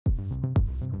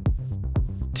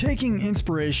Taking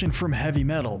inspiration from heavy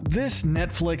metal, this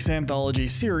Netflix anthology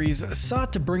series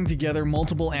sought to bring together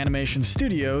multiple animation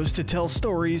studios to tell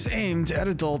stories aimed at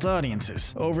adult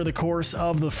audiences. Over the course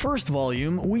of the first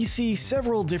volume, we see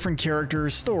several different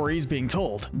characters' stories being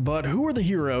told. But who are the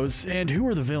heroes and who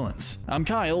are the villains? I'm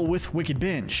Kyle with Wicked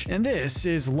Binge, and this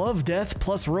is Love, Death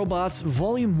plus Robots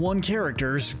Volume 1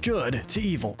 Characters Good to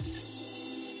Evil.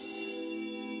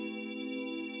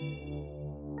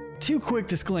 Two quick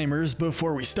disclaimers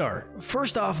before we start.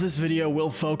 First off, this video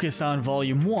will focus on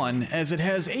Volume 1 as it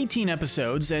has 18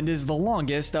 episodes and is the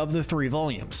longest of the 3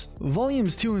 volumes.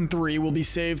 Volumes 2 and 3 will be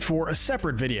saved for a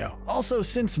separate video. Also,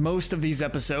 since most of these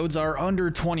episodes are under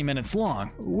 20 minutes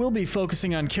long, we'll be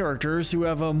focusing on characters who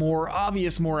have a more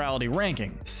obvious morality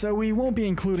ranking, so we won't be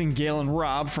including Galen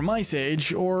Robb from Ice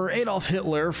Age or Adolf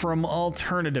Hitler from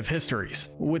Alternative Histories.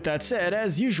 With that said,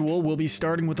 as usual, we'll be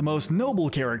starting with the most noble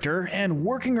character and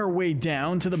working our way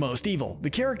down to the most evil. The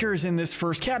characters in this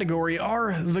first category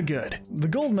are the good. The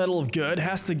gold medal of good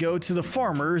has to go to the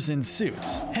farmers in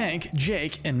suits, Hank,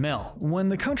 Jake, and Mel. When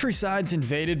the countryside's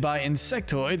invaded by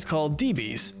insectoids called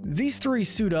DBs, these three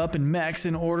suit up in mechs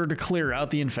in order to clear out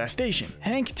the infestation.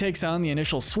 Hank takes on the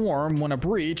initial swarm when a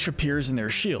breach appears in their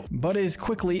shield, but is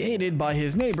quickly aided by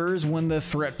his neighbors when the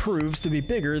threat proves to be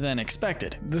bigger than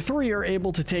expected. The three are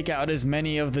able to take out as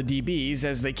many of the DBs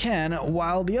as they can,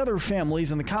 while the other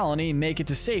families in the colony make it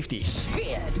to safety.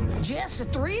 Shit, just the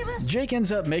three of us? Jake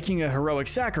ends up making a heroic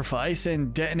sacrifice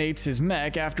and detonates his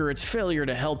mech after its failure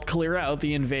to help clear out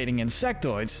the invading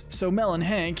insectoids, so Mel and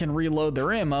Hank can reload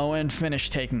their ammo and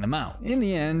finish taking them out. In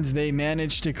the end, they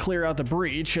manage to clear out the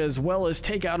breach as well as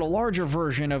take out a larger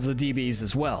version of the DBs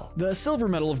as well. The silver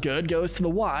medal of good goes to the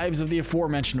wives of the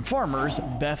aforementioned farmers,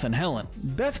 Beth and Helen.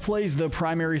 Beth plays the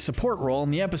primary support role in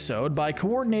the episode by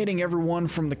coordinating everyone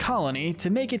from the colony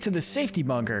to make it to the safety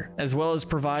bunker, as well as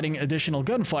providing additional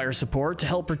gunfire support to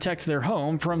help protect their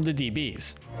home from the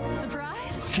DBs. Surprise!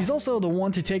 She's also the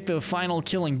one to take the final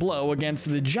killing blow against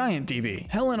the giant DB.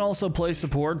 Helen also plays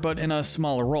support, but in a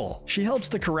smaller role. She helps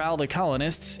to corral the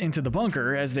colonists into the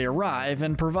bunker as they arrive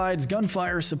and provides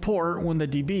gunfire support when the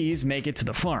DBs make it to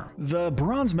the farm. The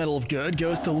bronze medal of good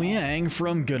goes to Liang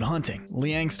from Good Hunting.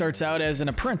 Liang starts out as an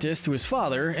apprentice to his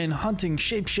father and hunting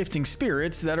shape-shifting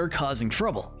spirits that are causing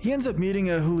trouble. He ends up meeting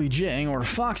a Huli Jing or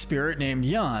fox spirit named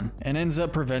Yan and ends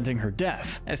up preventing her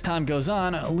death. As time goes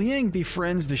on, Liang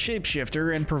befriends the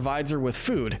shapeshifter and provides her with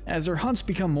food, as her hunts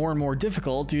become more and more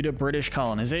difficult due to British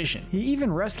colonization. He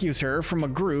even rescues her from a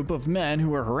group of men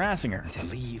who are harassing her. To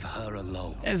leave her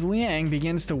alone. As Liang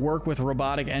begins to work with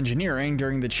robotic engineering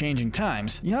during the changing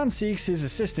times, Yan seeks his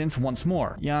assistance once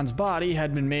more. Yan's body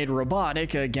had been made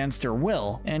robotic against her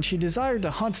will, and she desired to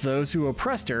hunt those who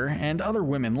oppressed her and other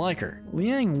women like her.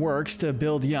 Liang works to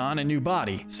build Yan a new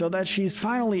body, so that she's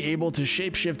finally able to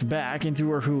shapeshift back into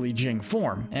her Huli Jing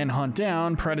form and hunt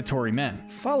down predatory men.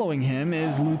 Following him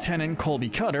is Lieutenant Colby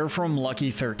Cutter from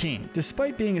Lucky 13.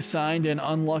 Despite being assigned an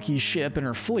unlucky ship in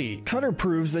her fleet, Cutter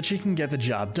proves that she can get the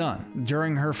job done.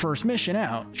 During her first mission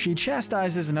out, she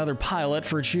chastises another pilot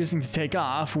for choosing to take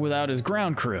off without his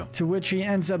ground crew, to which he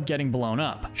ends up getting blown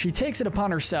up. She takes it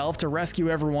upon herself to rescue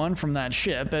everyone from that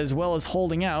ship, as well as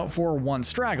holding out for one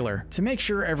straggler to make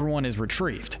sure everyone is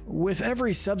retrieved. With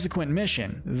every subsequent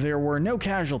mission, there were no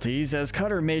casualties as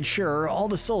Cutter made sure all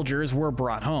the soldiers were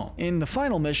brought home. In the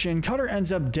final mission, Cutter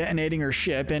ends up detonating her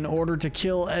ship in order to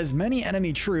kill as many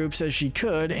enemy troops as she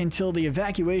could until the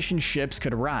evacuation ships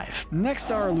could arrive. Next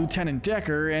are Lieutenant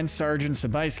Decker and Sergeant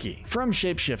Sabisky from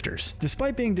Shapeshifters.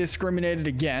 Despite being discriminated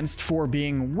against for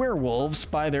being werewolves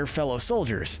by their fellow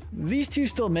soldiers, these two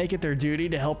still make it their duty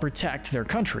to help protect their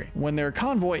country. When their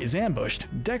convoy is ambushed,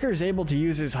 Decker is able to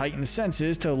use his heightened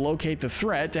senses to locate the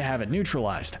threat to have it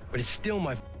neutralized. But it's still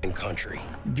my country.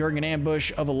 During an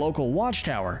ambush of a local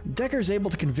watchtower, Decker's able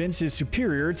to convince his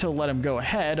superior to let him go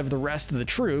ahead of the rest of the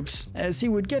troops, as he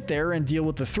would get there and deal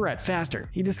with the threat faster.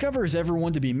 He discovers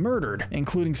everyone to be murdered,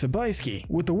 including Sabisky,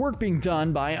 with the work being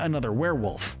done by another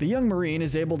werewolf. The young Marine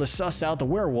is able to suss out the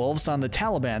werewolves on the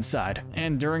Taliban side,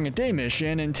 and during a day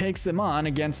mission and takes them on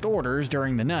against orders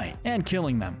during the night, and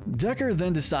killing them. Decker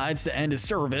then decides to end his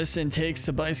service and takes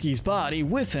Sabisky's body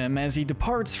with him as he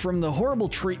departs from the horrible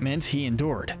treatment he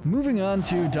endured. Moving on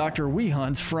to Dr.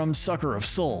 Wehunt from Sucker of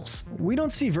Souls. We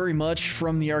don't see very much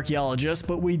from the archaeologist,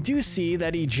 but we do see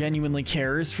that he genuinely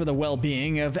cares for the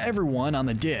well-being of everyone on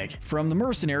the dig, from the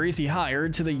mercenaries he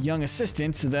hired to the young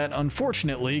assistant that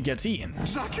unfortunately gets eaten.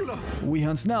 Dracula!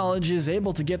 Wehunt's knowledge is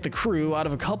able to get the crew out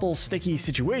of a couple sticky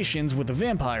situations with the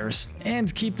vampires,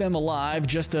 and keep them alive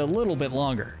just a little bit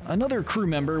longer. Another crew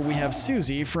member, we have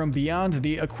Susie from Beyond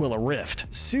the Aquila Rift.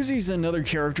 Susie's another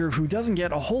character who doesn't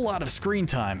get a whole lot of screen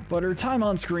time time, but her time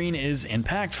on screen is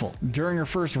impactful. During her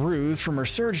first ruse from her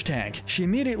surge tank, she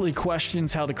immediately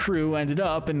questions how the crew ended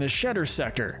up in the Shyr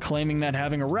sector, claiming that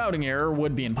having a routing error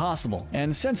would be impossible,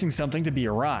 and sensing something to be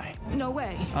awry. No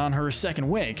way. On her second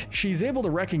wake, she's able to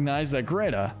recognize that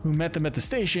Greta, who met them at the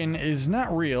station, is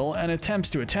not real and attempts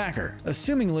to attack her,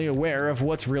 assumingly aware of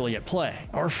what's really at play.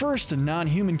 Our first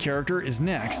non-human character is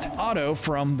next, Otto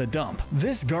from the dump.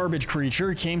 This garbage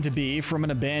creature came to be from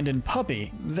an abandoned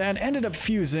puppy that ended up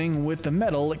fusing with the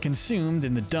metal it consumed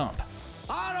in the dump.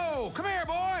 Otto, come here,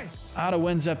 boy! Otto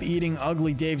ends up eating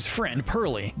Ugly Dave's friend,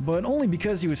 Pearly, but only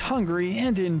because he was hungry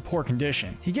and in poor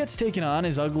condition. He gets taken on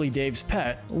as Ugly Dave's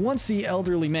pet once the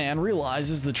elderly man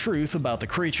realizes the truth about the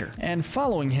creature, and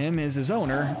following him is his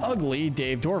owner, Ugly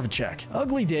Dave Dorvacek.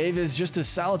 Ugly Dave is just a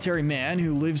solitary man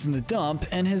who lives in the dump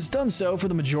and has done so for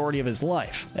the majority of his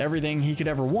life. Everything he could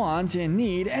ever want and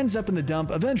need ends up in the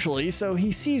dump eventually, so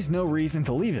he sees no reason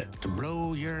to leave it. To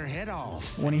blow your head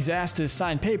off. When he's asked to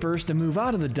sign papers to move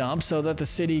out of the dump so that the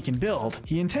city can build,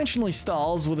 he intentionally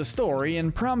stalls with a story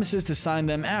and promises to sign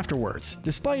them afterwards.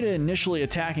 Despite initially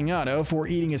attacking Otto for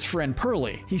eating his friend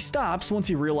Pearly, he stops once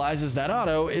he realizes that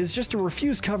Otto is just a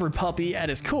refuse-covered puppy at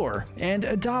his core and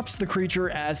adopts the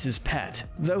creature as his pet.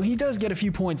 Though he does get a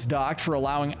few points docked for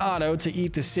allowing Otto to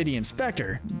eat the city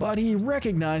inspector, but he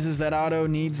recognizes that Otto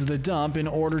needs the dump in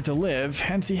order to live,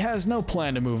 hence he has no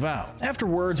plan to move out.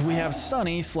 Afterwards, we have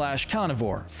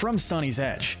Sonny/Carnivore from Sonny's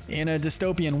Edge. In a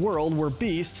dystopian world where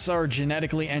beasts are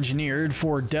genetically engineered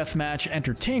for deathmatch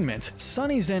entertainment,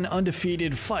 Sonny's an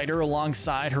undefeated fighter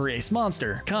alongside her ace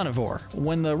monster, Carnivore.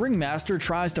 When the ringmaster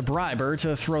tries to bribe her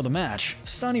to throw the match,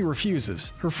 Sonny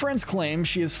refuses. Her friends claim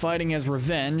she is fighting as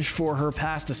revenge for her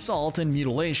past assault and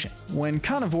mutilation. When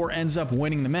Carnivore ends up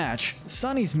winning the match,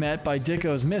 Sonny's met by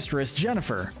Dicko's mistress,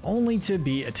 Jennifer, only to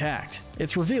be attacked.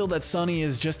 It's revealed that Sonny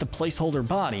is just a placeholder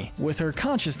body, with her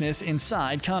consciousness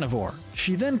inside Carnivore.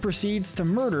 She then proceeds to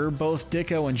murder both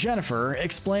Dicko and Jennifer,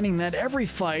 explaining that every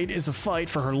fight is a fight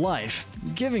for her life,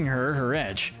 giving her her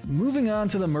edge. Moving on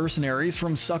to the mercenaries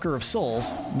from Sucker of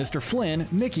Souls, Mr. Flynn,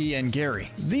 Mickey, and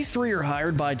Gary. These three are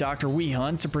hired by Dr.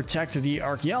 Weehunt to protect the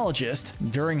archaeologist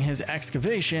during his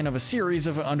excavation of a series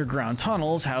of underground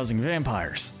tunnels housing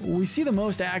vampires. We see the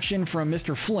most action from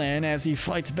Mr. Flynn as he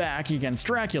fights back against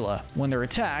Dracula when they're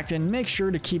attacked and makes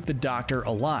sure to keep the doctor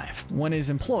alive. When his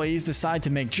employees decide to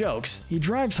make jokes, he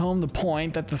drives home the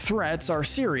point that the threats are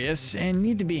serious and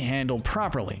need to be handled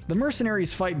properly. The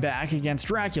mercenaries fight back against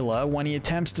Dracula when he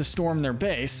attempts to storm their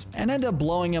base and end up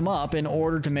blowing him up in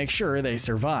order to make sure they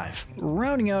survive.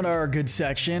 Rounding out our good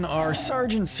section are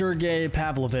Sergeant Sergei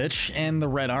Pavlovich and the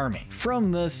Red Army.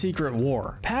 From the Secret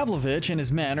War, Pavlovich and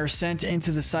his men are sent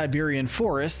into the Siberian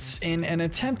forests in an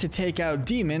attempt to take out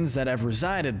demons that have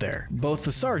resided there. Both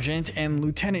the sergeant and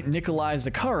Lieutenant Nikolai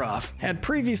Zakharov had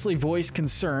previously voiced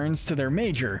concerns to their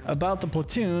major about the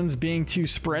platoons being too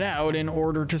spread out in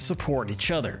order to support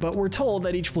each other, but were told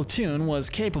that each platoon was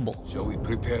capable. Shall we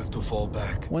prepare to fall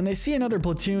back? When they see another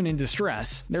platoon in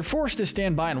distress, they're forced to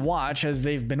stand by and watch as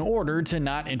they've been ordered to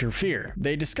not interfere.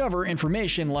 They discover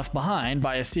information left behind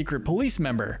by a secret police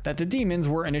member that the demons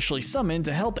were initially summoned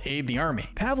to help aid the army.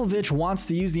 Pavlovich wants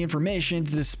to use the information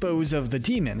to dispose of the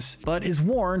demons, but is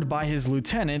warned by his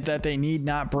lieutenant that they need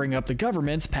not bring up the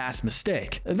government's past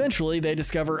mistake. Eventually, they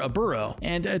discover a burrow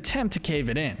and attempt to cave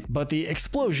it in, but the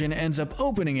explosion ends up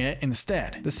opening it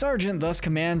instead. The sergeant thus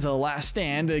commands a last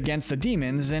stand against the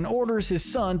demons and orders his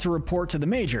son to report to the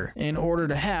major in order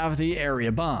to have the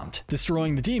area bombed,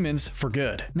 destroying the demons for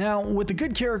good. Now, with the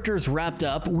good characters wrapped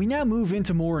up, we now move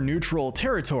into more neutral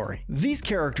territory. These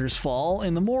characters fall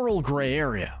in the moral gray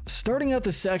area. Starting out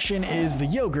the section is the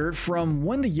yogurt from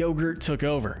When the Yogurt Took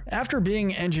Over. After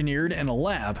being engineered in a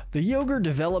lab, the yogurt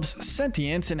develops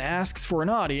sentience and asks for an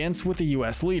audience with the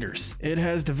US leaders. It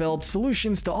has developed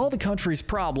solutions to all the country's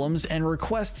problems and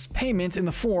requests payment in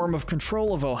the form of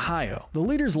control of Ohio. The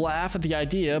leaders laugh at the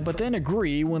idea but then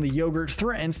agree when the yogurt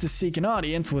threatens to seek an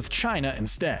audience with China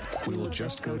instead. We will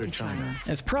just go to China.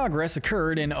 As progress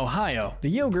occurred in Ohio, the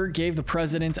yogurt gave the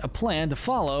president a plan to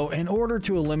follow in order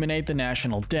to eliminate the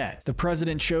national debt. The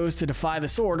president chose to defy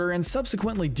this order and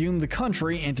subsequently doomed the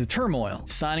country into turmoil,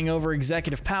 signing over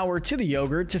executive power to the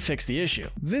yogurt to fix the issue.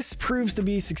 This proves to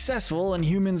be successful and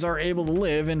humans are able to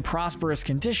live in prosperous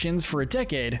conditions for a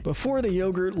decade before the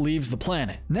yogurt leaves the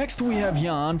planet. Next we have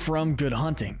Yan from Good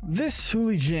Hunting. This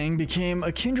Huli Jing became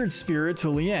a kindred spirit to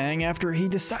Liang after he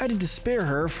decided to spare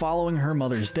her following her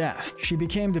mother's death. She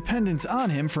became dependent on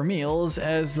him for meals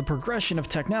as the progression of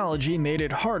technology made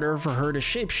it harder for her to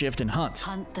shapeshift and hunt.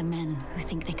 Hunt the men who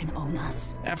think they can own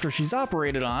us. After she's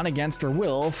operated on against her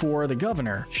will for the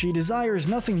governor. She desires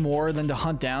nothing more than to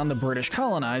hunt down the British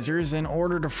colonizers in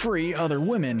order to free other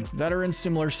women that are in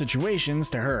similar situations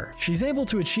to her. She's able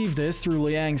to achieve this through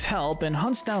Liang's help and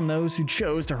hunts down those who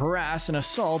chose to harass and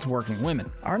assault working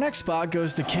women. Our next spot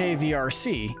goes to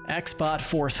KVRC, Xbot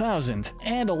 4000,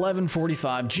 and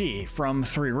 1145G from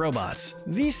 3 robots.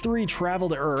 These 3 travel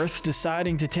to Earth,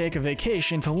 deciding to take a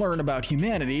vacation to learn about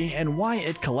humanity and why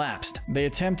it collapsed. They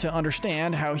attempt to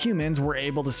understand how humans were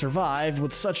able to survive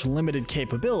with such limited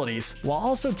capabilities, while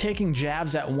also taking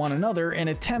jabs at one another in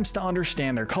attempts to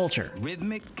understand their culture.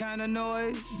 Rhythmic kind of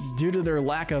noise? Due to their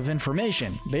lack of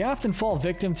information, they often fall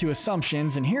victim to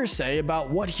assumptions and hearsay about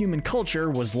what human culture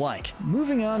was like.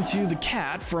 Moving on to the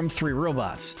cat from 3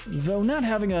 robots. Though not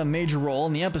having a major role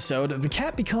in the episode, the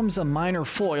cat becomes a minor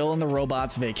foil in the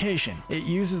robot's vacation. It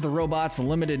uses the robot's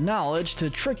limited knowledge to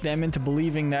trick them into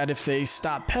believing that if they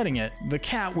stop petting it, the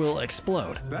cat will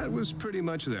explode. That was pretty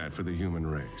much that for the human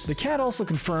race. The cat also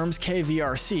confirms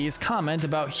KVRC's comment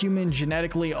about human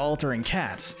genetically altering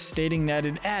cats, stating that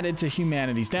it added to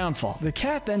humanity's downfall. The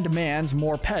cat then demands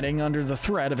more petting under the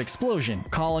threat of explosion,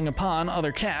 calling upon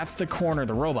other cats to corner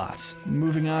the robots.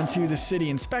 Moving on to the city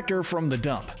inspector from the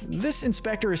dump. This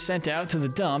inspector is sent out to the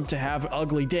dump to have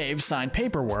Ugly Dave sign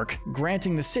paperwork,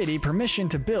 granting the city permission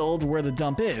to build where the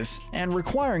dump is, and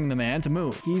requiring the man to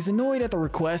move. He's annoyed at the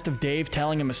request of Dave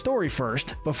telling him a story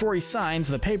first, before he signs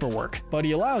the paperwork, but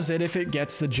he allows it if it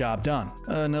gets the job done.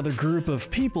 Another group of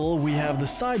people, we have the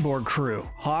Cyborg crew,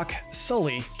 Hawk,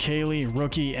 Sully, Kaylee,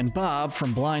 Rookie, and Bob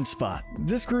from Blind Spot.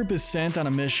 This group is sent on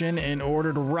a mission in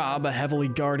order to rob a heavily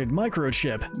guarded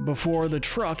microchip before the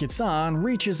truck it's on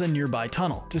reaches a nearby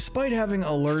tunnel. Despite having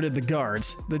alerted the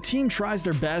guards, the team tries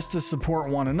their best to support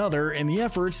one another in the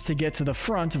efforts to get to the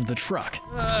front of the truck.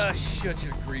 Shut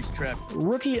your grease trap.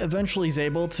 Rookie eventually is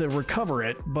able to recover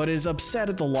it, but is upset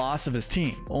at the loss of his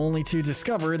team, only to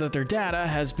discover that their data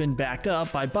has been backed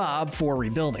up by Bob for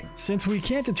rebuilding. Since we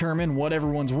can't determine what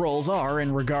everyone's roles are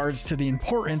in regards to the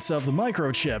importance of the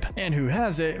microchip and who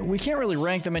has it, we can't really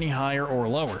rank them any higher or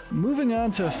lower. Moving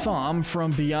on to Thom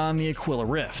from Beyond the Aguilar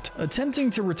Rift.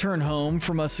 Attempting to return home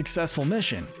from a successful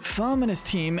mission, Thom and his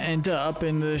team end up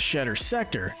in the Shyr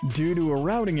sector due to a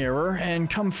routing error and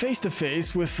come face to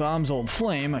face with Thom's old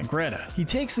flame, Greta. He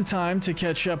takes the time to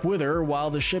catch up with her while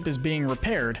the ship is being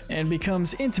repaired and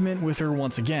becomes intimate with her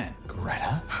once again.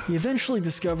 Greta? He eventually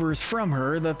discovers from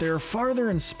her that they're farther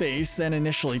in space than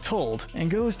initially told and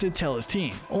goes to tell his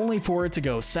team, only for it to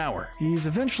go sour. He's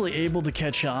eventually able to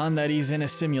catch on that he's in a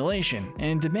simulation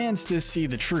and demands to see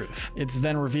the truth. It's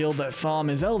then revealed that Thom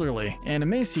is elderly and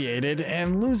emaciated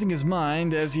and losing his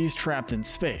mind as he's trapped in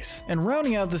space. And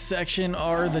rounding out the section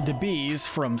are the DBs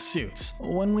from Suits.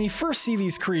 When we first see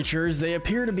these creatures, they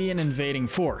appear to be an invading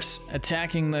force,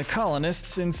 attacking the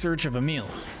colonists in search of a meal.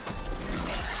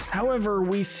 However,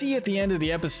 we see at the end of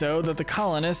the episode that the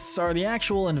colonists are the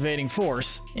actual invading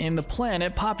force in the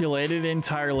planet populated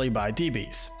entirely by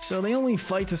DBs, so they only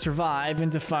fight to survive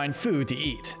and to find food to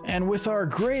eat. And with our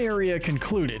gray area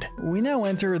concluded, we now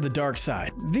enter the dark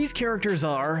side. These characters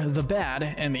are the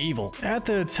bad and the evil. At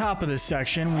the top of this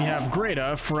section, we have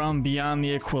Greta from Beyond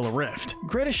the Aguilar Rift.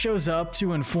 Greta shows up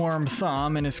to inform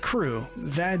Thom and his crew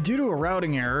that due to a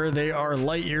routing error, they are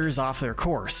light years off their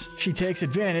course. She takes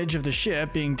advantage of the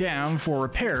ship being down for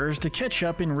repairs to catch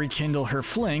up and rekindle her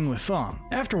fling with Thom.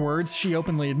 Afterwards, she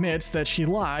openly admits that she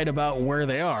lied about where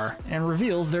they are and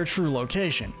reveals their true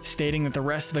location, stating that the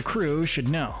rest of the crew should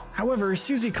know. However,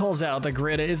 Susie calls out that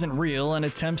Greta isn't real and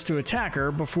attempts to attack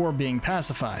her before being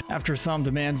pacified. After Thom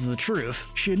demands the truth,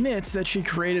 she admits that she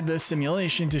created this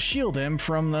simulation to shield him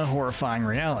from the horrifying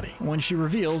reality. When she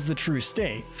reveals the true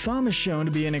state, Thom is shown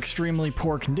to be in extremely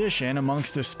poor condition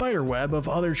amongst the spiderweb of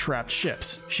other trapped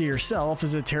ships. She herself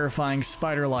is a terrifying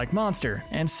spider-like monster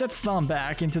and sets Thom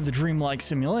back into the dreamlike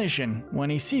simulation when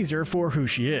he sees her for who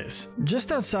she is.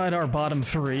 Just outside our bottom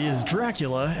 3 is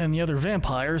Dracula and the other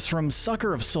vampires from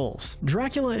Sucker of Souls.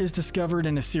 Dracula is discovered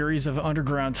in a series of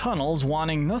underground tunnels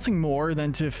wanting nothing more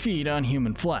than to feed on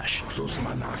human flesh.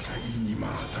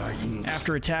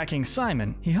 After attacking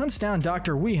Simon, he hunts down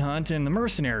Dr. Wehunt and the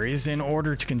mercenaries in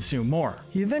order to consume more.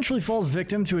 He eventually falls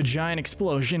victim to a giant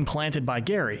explosion planted by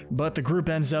Gary, but the group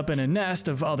ends up in a nest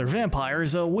of other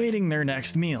vampires awaiting their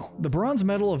next meal. The bronze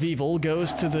medal of evil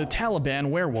goes to the Taliban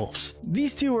werewolves.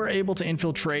 These two are able to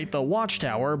infiltrate the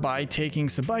watchtower by taking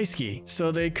Sabisky,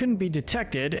 so they couldn't be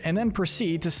detected and then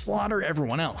proceed to slaughter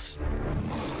everyone else.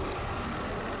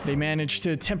 They manage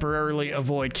to temporarily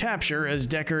avoid capture as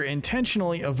Decker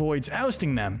intentionally avoids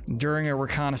ousting them during a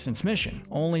reconnaissance mission,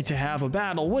 only to have a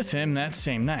battle with him that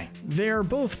same night. They are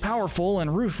both powerful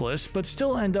and ruthless, but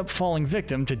still end up falling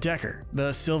victim to Decker.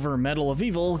 The silver medal of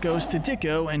evil goes to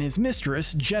Dicko and his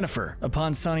mistress, Jennifer.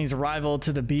 Upon Sonny's arrival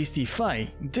to the beastie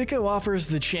fight, Dicko offers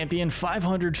the champion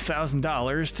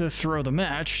 $500,000 to throw the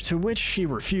match, to which she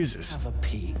refuses. Have a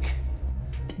peek.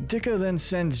 Dicko then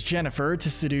sends Jennifer to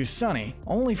seduce Sonny,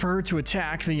 only for her to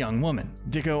attack the young woman.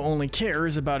 Dicko only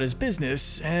cares about his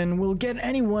business and will get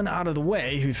anyone out of the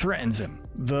way who threatens him.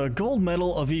 The gold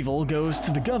medal of evil goes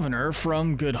to the governor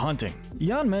from Good Hunting.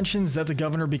 Jan mentions that the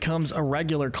governor becomes a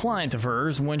regular client of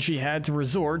hers when she had to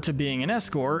resort to being an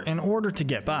escort in order to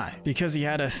get by. Because he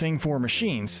had a thing for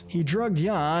machines, he drugged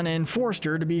Jan and forced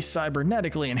her to be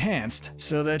cybernetically enhanced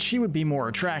so that she would be more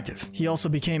attractive. He also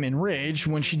became enraged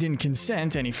when she didn't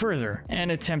consent any further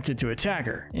and attempted to attack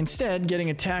her, instead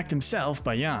getting attacked himself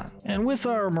by Jan. And with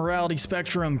our morality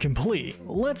spectrum complete,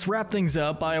 let's wrap things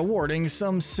up by awarding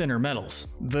some sinner medals.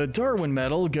 The Darwin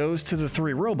medal goes to the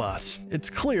 3 robots. It's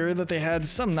clear that they had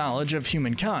some knowledge of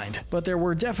humankind, but there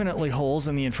were definitely holes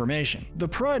in the information. The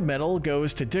Pride medal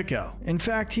goes to Dicko. In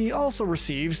fact, he also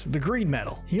receives the Greed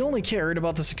medal. He only cared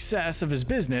about the success of his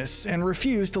business and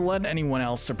refused to let anyone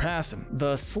else surpass him.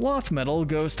 The Sloth medal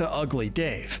goes to Ugly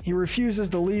Dave. He refuses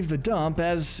to leave the dump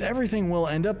as everything will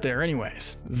end up there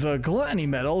anyways. The Gluttony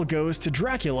medal goes to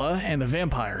Dracula and the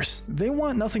vampires. They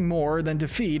want nothing more than to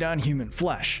feed on human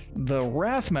flesh. The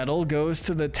Wrath medal goes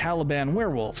to the Taliban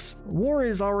werewolves. War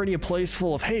is already a place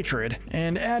full of hatred,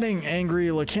 and adding angry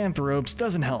lycanthropes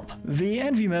doesn't help. The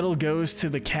Envy medal goes to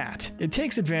the Cat. It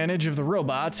takes advantage of the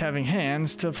robots having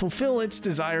hands to fulfill its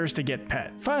desires to get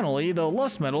pet. Finally, the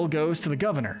Lust medal goes to the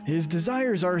governor. His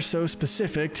desires are so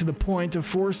specific to the point of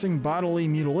forcing bodily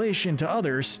mutilation to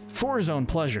others for his own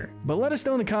pleasure. But let us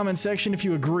know in the comment section if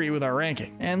you agree with our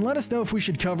ranking, and let us know if we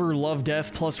should cover Love,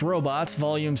 Death plus Robots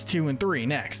volumes 2 and 3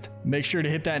 next. Make sure to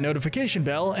hit that notification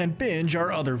bell and binge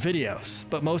our other videos.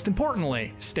 But most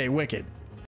importantly, stay wicked.